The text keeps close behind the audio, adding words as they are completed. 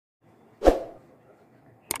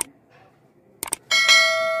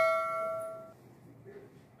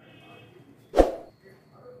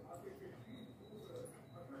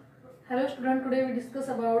Hello student, today we discuss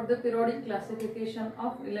about the periodic classification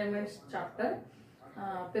of elements chapter,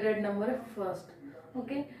 period number first.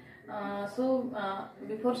 Okay,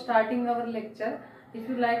 before starting our lecture, if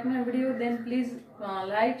you like my video then please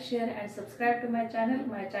like, share and subscribe to my channel.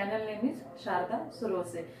 My channel name is Sharda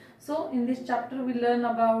Surose. So in this chapter we learn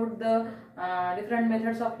about the different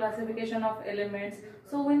methods of classification of elements.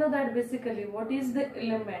 So we know that basically what is the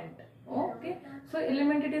element. Okay, so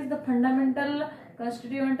element, it is the fundamental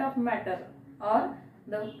constituent of matter or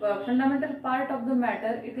the fundamental part of the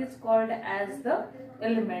matter. It is called as the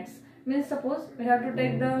elements. Means suppose we have to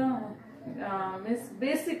take the means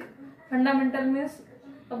basic, fundamental means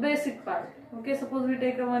a basic part. Okay, suppose we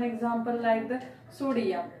take one example like the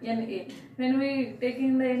sodium, Na. When we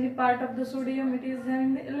taking the any part of the sodium, it is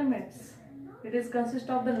having the elements. It is consist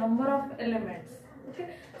of the number of elements. Okay,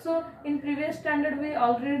 so in previous standard we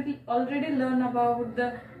already learn about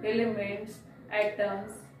the elements,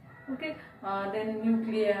 atoms. Okay, then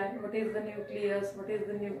nuclei, what is the nucleus, what is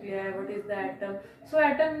the nuclei, what is the atom. So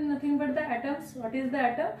atom nothing but the atoms. What is the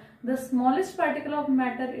atom? The smallest particle of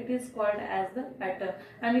matter, it is called as the atom.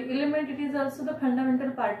 And element, it is also the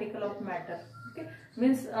fundamental particle of matter. Okay,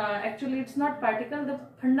 means actually it's not particle, the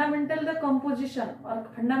fundamental, the composition or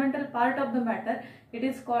fundamental part of the matter, it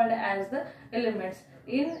is called as the elements.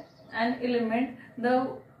 In an element, the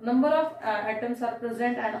number of atoms are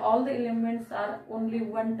present and all the elements are only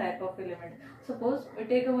one type of element. Suppose we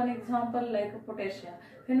take one example like potassium.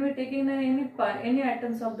 When we taking any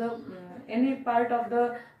atoms of the any part of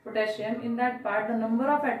the potassium, in that part the number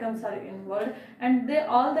of atoms are involved and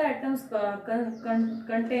all the atoms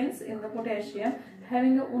contains in the potassium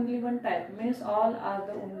having only one type, means all are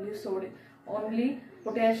the only sodium, only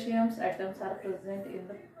potassium's atoms are present in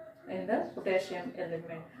the potassium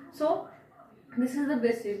element. So this is the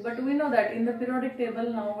basic, but we know that in the periodic table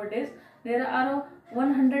nowadays there are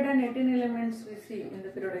 118 elements we see in the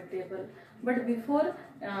periodic table, but before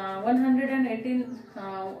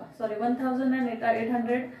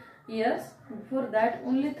 1800 years before that,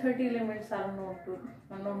 only 30 elements are known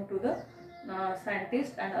to the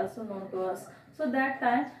scientists and also known to us. So that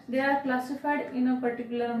time they are classified in a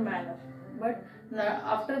particular manner, but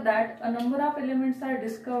after that a number of elements are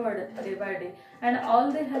discovered day by day and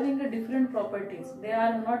all they having a different properties. They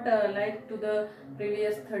are not like to the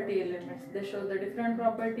previous 30 elements. They show the different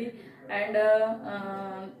property and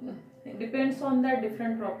it depends on that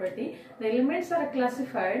different property. The elements are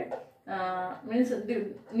classified, means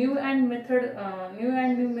the new and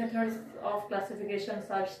new methods of classifications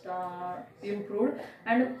are improved,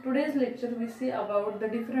 and today's lecture we see about the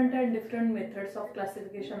different methods of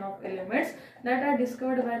classification of elements that are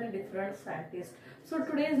discovered by the different scientists. So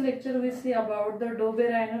today's lecture we see about the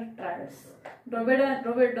Dobereiner triads.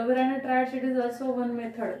 Dobereiner triads, it is also one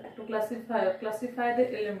method to classify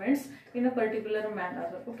the elements in a particular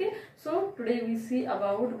manner. Okay, so today we see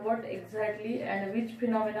about what exactly and which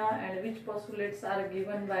phenomena and which postulates are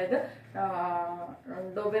given by the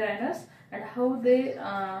Dobereiners and how they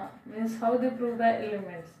prove the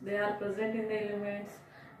elements. They are present in the elements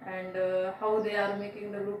and how they are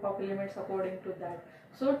making the group of elements according to that.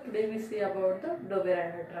 So today we see about the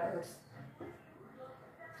Dobereiner triads.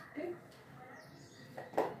 Okay.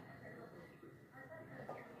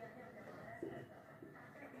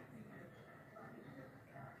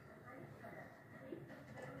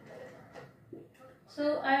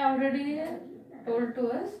 So I already told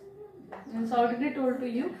to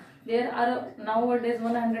you, there are nowadays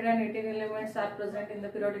 118 elements are present in the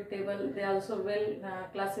periodic table. They are also well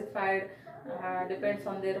classified, depends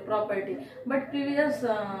on their property. But previous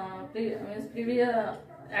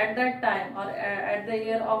at that time or at the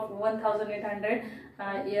year of 1800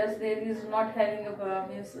 years, there is not having a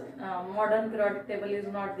modern periodic table is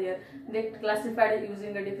not there. They classified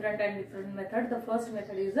using a different method. The first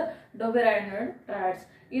method is the Dobereiner triads.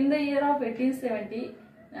 In the year of 1870,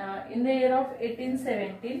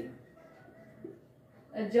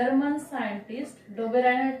 a German scientist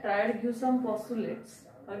Dobereiner triad gives some postulates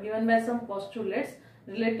or given by some postulates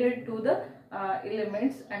related to the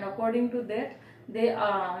elements, and according to that they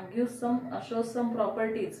show some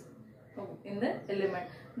properties in the element.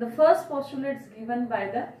 The first postulates given by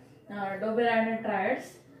the Dobereiner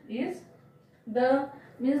triads is the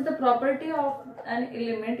property of an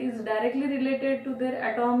element is directly related to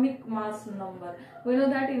their atomic mass number. We know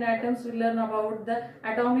that in atoms we learn about the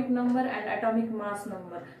atomic number and atomic mass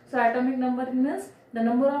number. So atomic number means the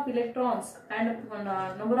number of electrons and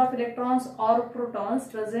number of electrons or protons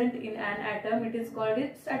present in an atom. It is called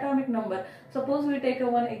its atomic number. Suppose we take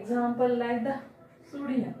one example like the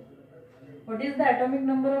sodium. What is the atomic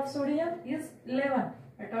number of sodium? Is 11.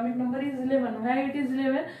 Atomic number is 11. Why it is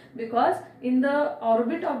 11? Because in the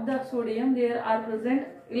orbit of the sodium there are present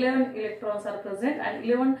 11 electrons are present, and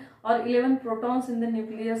 11 protons in the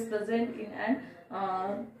nucleus present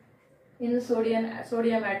in the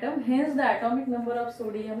sodium atom. Hence the atomic number of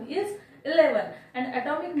sodium is 11, and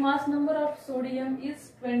atomic mass number of sodium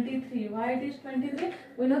is 23. Why it is 23?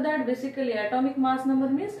 We know that basically atomic mass number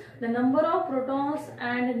means the number of protons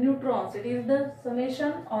and neutrons. It is the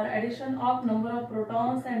summation or addition of number of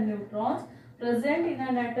protons and neutrons present in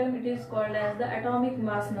an atom. It is called as the atomic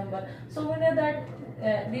mass number. So we know that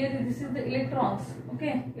this is the electrons.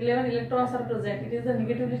 Okay, 11 electrons are present. It is the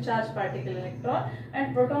negatively charged particle electron,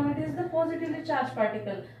 and proton, it is the positively charged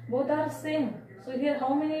particle. Both are same. So here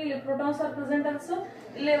how many protons are present? Also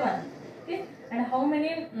 11. Okay, and how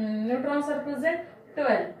many neutrons are present?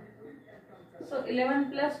 12. So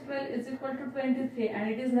 11 plus 12 is equal to 23, and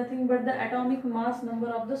it is nothing but the atomic mass number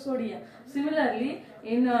of the sodium. Similarly,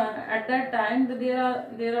 in at that time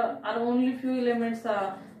there are only few elements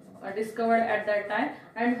discovered at that time,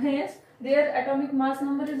 and hence their atomic mass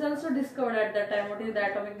number is also discovered at that time. What is the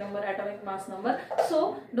atomic number? Atomic mass number.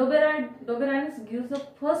 So Dobereiner gives the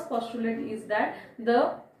first postulate is that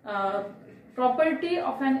the property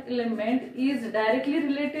of an element is directly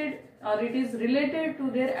related, or it is related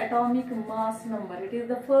to their atomic mass number. It is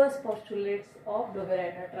the first postulate of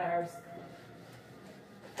Dobereiner triads.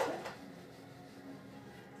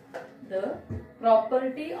 The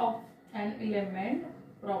property of an element,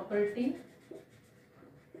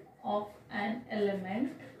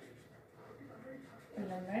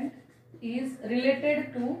 is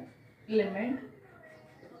related to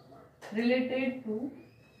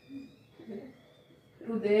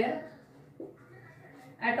their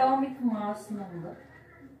atomic mass number.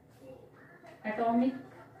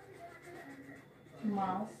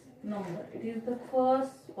 It is the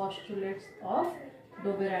first postulate of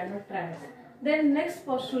Dobereiner triads. Then next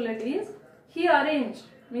postulate is he arranged,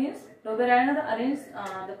 means Dobereiner arranged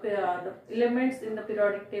the elements in the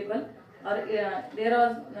periodic table, or there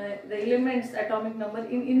are the elements atomic number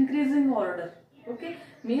in increasing order. Okay,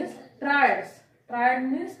 means triads. Triad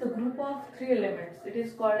means the group of 3 elements. It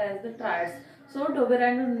is called as the triads. So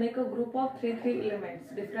Dobereiner make a group of 3 elements,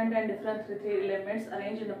 different 3 elements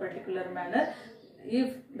arranged in a particular manner.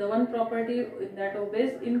 If the one property that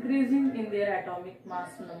obeys increasing in their atomic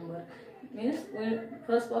mass number, means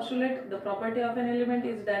first postulate, the property of an element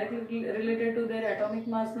is directly related to their atomic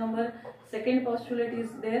mass number. Second postulate is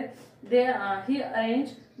he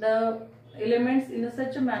arranged the elements in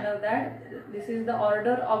such a manner that this is the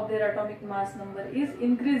order of their atomic mass number is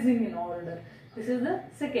increasing in order. This is the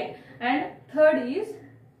second. And third is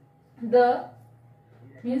the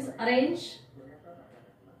means arrange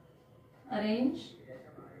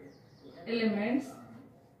elements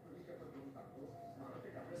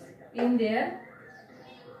in their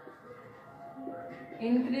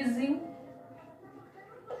increasing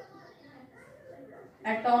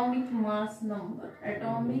atomic mass number.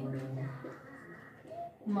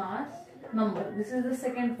 This is the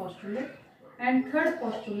second postulate. And third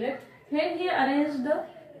postulate, when he arranged the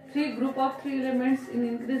group of 3 elements in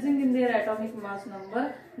increasing in their atomic mass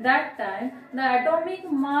number, that time the atomic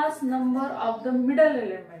mass number of the middle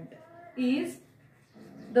element is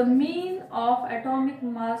the mean of atomic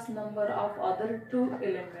mass number of other 2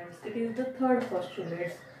 elements. It is the third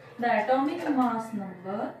postulate. The atomic mass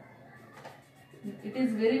number, it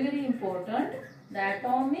is very important. The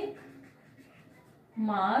atomic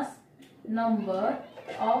mass number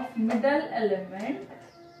of middle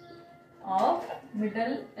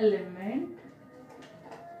element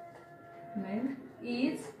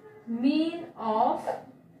is mean of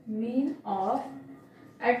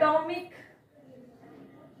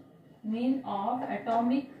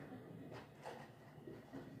atomic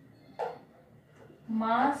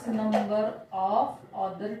mass number of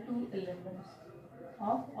other 2 elements.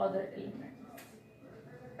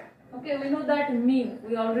 Okay, we know that mean.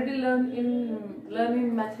 We already learn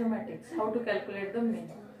in mathematics how to calculate the mean.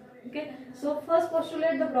 Okay, so first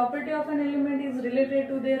postulate, the property of an element is related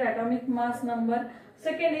to their atomic mass number.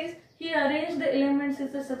 Second is he arranged the elements in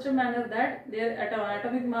such a manner that their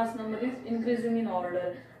atomic mass number is increasing in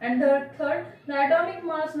order. And the third, the atomic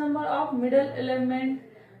mass number of middle element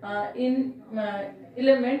is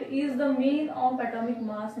the mean of atomic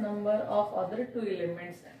mass number of other 2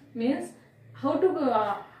 elements. Means how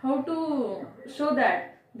to show that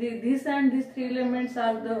these 3 elements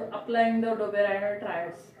are applying the Dobereiner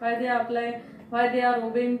triads. Why they are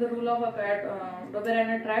obeying the rule of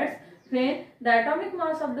Dobereiner triads? When the atomic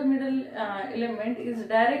mass of the middle element is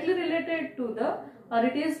directly related to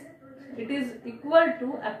it is equal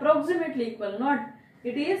to, approximately equal, not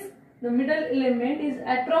It is the middle element is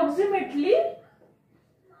approximately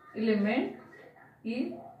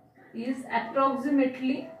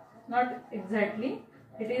not exactly.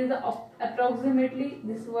 It is the approximately.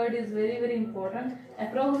 This word is very very important.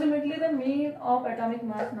 Approximately the mean of atomic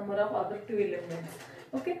mass number of other two elements.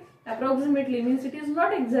 Okay, approximately means it is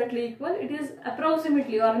not exactly equal. It is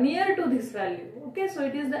approximately or near to this value. Okay, so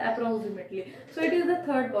it is the approximately. So it is the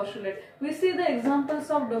third postulate. We see the examples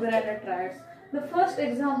of Dobereiner triads. The first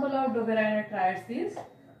example of Dobereiner triads is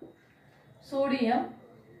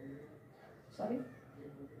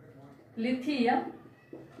lithium,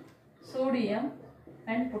 sodium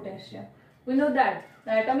and potassium. We know that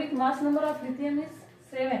the atomic mass number of lithium is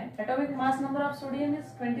 7, atomic mass number of sodium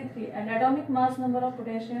is 23 and atomic mass number of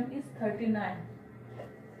potassium is 39.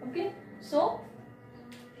 Okay, so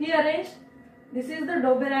he arranged. This is the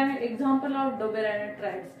Dobereiner example of Dobereiner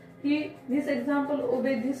triads. This example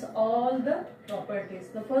obeys all the properties.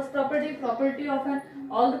 The first property of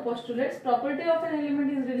all the postulates. Property of an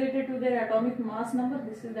element is related to their atomic mass number.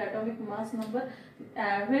 This is the atomic mass number.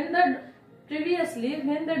 When the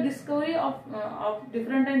discovery of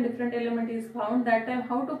different element is found, that time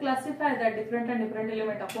how to classify that different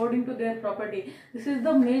element according to their property. This is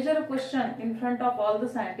the major question in front of all the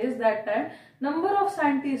scientists. That time number of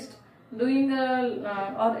scientists doing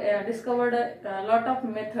discovered a lot of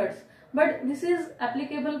methods, but this is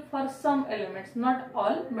applicable for some elements, not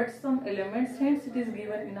all but some elements, hence it is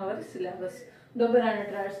given in our syllabus. Dobereiner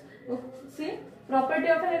triads. See, property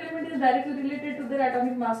of an element is directly related to their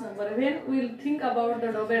atomic mass number. When we will think about the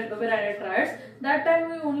Dobereiner triads, that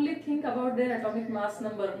time we only think about their atomic mass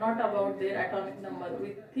number, not about their atomic number.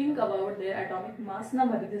 We think about their atomic mass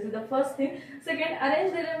number. This is the first thing. Second,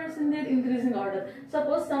 arrange the elements in their increasing order.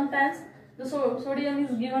 Suppose sometimes the sodium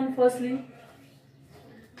is given firstly.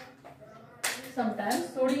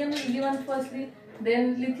 Sometimes sodium is given firstly,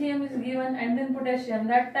 then lithium is given, and then potassium.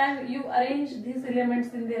 That time you arrange these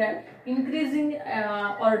elements in their increasing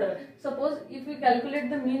order. Suppose if we calculate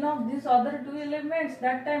the mean of these other two elements,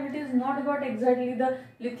 that time it is not got exactly the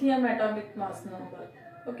lithium atomic mass number.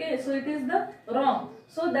 Okay, so it is the wrong.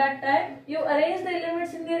 So that time you arrange the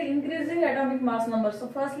elements in their increasing atomic mass number. So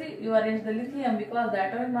firstly you arrange the lithium because the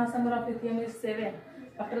atomic mass number of lithium is 7.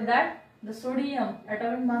 After that the sodium,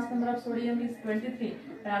 atomic mass number of sodium is 23,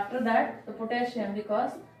 and after that the potassium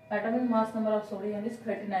because atomic mass number of sodium is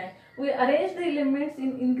 39. We arrange the elements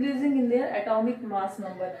in increasing in their atomic mass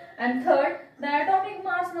number. And third, the atomic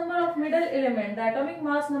mass number of middle element. The atomic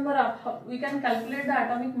mass number of, we can calculate the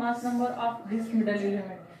atomic mass number of this middle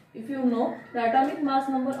element. If you know the atomic mass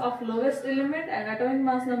number of lowest element and atomic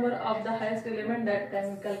mass number of the highest element, that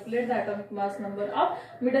time we calculate the atomic mass number of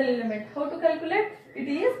middle element. How to calculate? It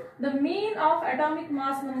is the mean of atomic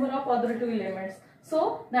mass number of other two elements.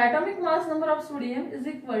 So the atomic mass number of sodium is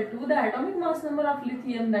equal to the atomic mass number of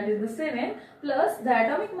lithium, that is the 7, plus the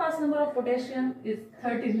atomic mass number of potassium is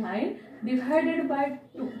 39 divided by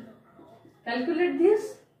 2. Calculate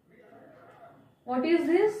this. What is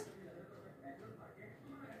this?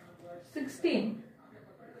 16.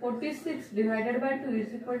 46 divided by 2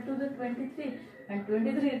 is equal to the 23, and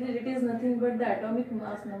 23 it is nothing but the atomic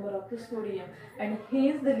mass number of the sodium, and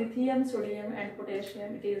hence the lithium, sodium and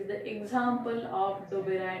potassium, it is the example of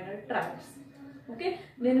Dobereiner triads. Okay,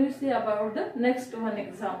 then we see about the next one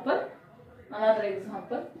example, another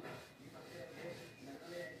example.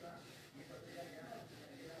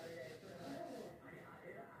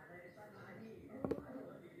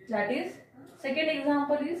 That is, second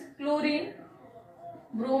example is chlorine,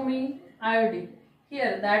 bromine, iodine.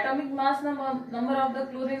 Here the atomic mass number of the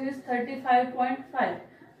chlorine is 35.5.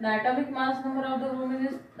 The atomic mass number of the bromine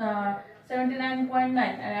is 79.9,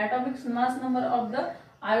 and atomic mass number of the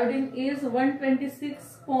iodine is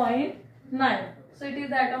 126.9. So it is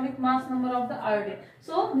the atomic mass number of the iodine.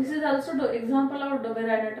 So this is also the example of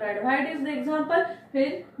Dobereiner triad. Why it is the example?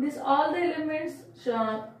 When this all the elements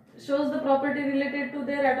shows the property related to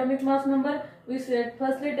their atomic mass number. We said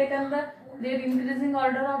firstly taken their increasing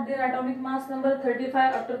order of their atomic mass number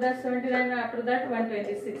 35, after that 79, and after that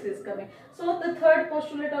 126 is coming. So the third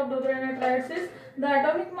postulate of Dobereiner triads is the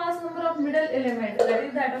atomic mass number of middle element, that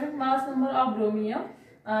is the atomic mass number of bromine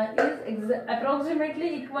is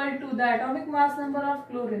approximately equal to the atomic mass number of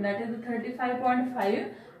chlorine, that is the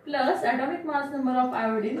 35.5, plus atomic mass number of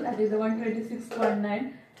iodine, that is the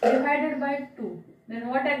 126.9, divided by 2. Then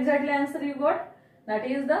what exactly answer you got? That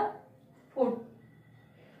is the 4.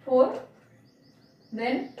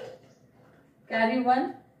 Then carry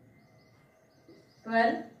 1,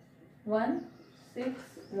 12, 1, 6,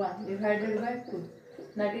 1 divided by 2.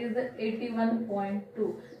 that is the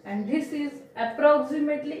 81.2, and this is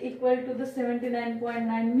approximately equal to the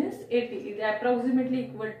 79.9 means 80. It is approximately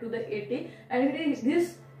equal to the 80, and it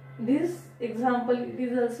is this example, it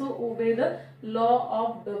is also obey the law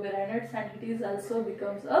of Dobereiner, and it is also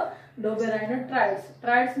becomes a Dobereiner triads.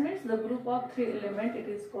 Triads means the group of 3 elements. It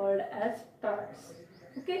is called as triads.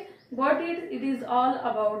 Okay, got it? It is all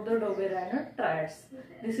about the Dobereiner triads.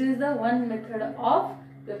 This is the one method of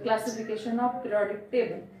the classification of periodic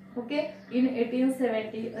table. Okay, in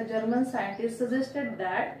 1870, a German scientist suggested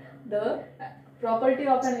that the property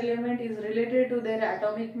of an element is related to their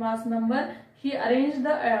atomic mass number. He arranged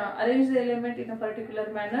the element in a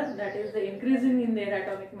particular manner, that is the increasing in their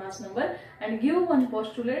atomic mass number, and give one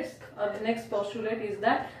postulate. The next postulate is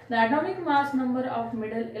that the atomic mass number of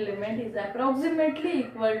middle element is approximately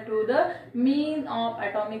equal to the mean of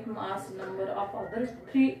atomic mass number of other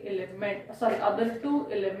other 2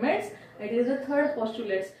 elements. It is the third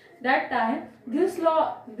postulate. That time, this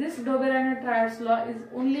Dobereiner triads law is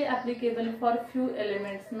only applicable for few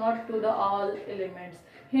elements, not to the all elements.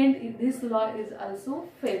 Hence, this law is also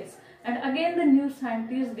fails. And again, the new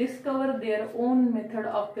scientists discover their own method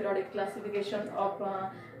of periodic classification of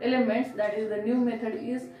elements. That is, the new method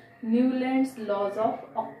is Newland's laws of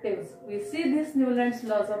octaves. We see this Newland's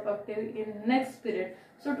laws of octave in next period.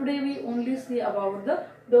 So today we only see about the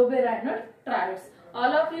Dobereiner triads.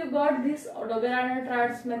 All of you got this Dobereiner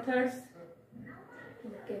triads methods.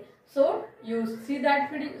 Okay, so you see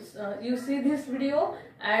that video, you see this video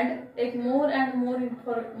and take more and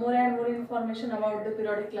more information about the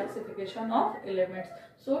periodic classification of elements.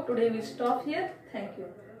 So today we stop here. Thank you.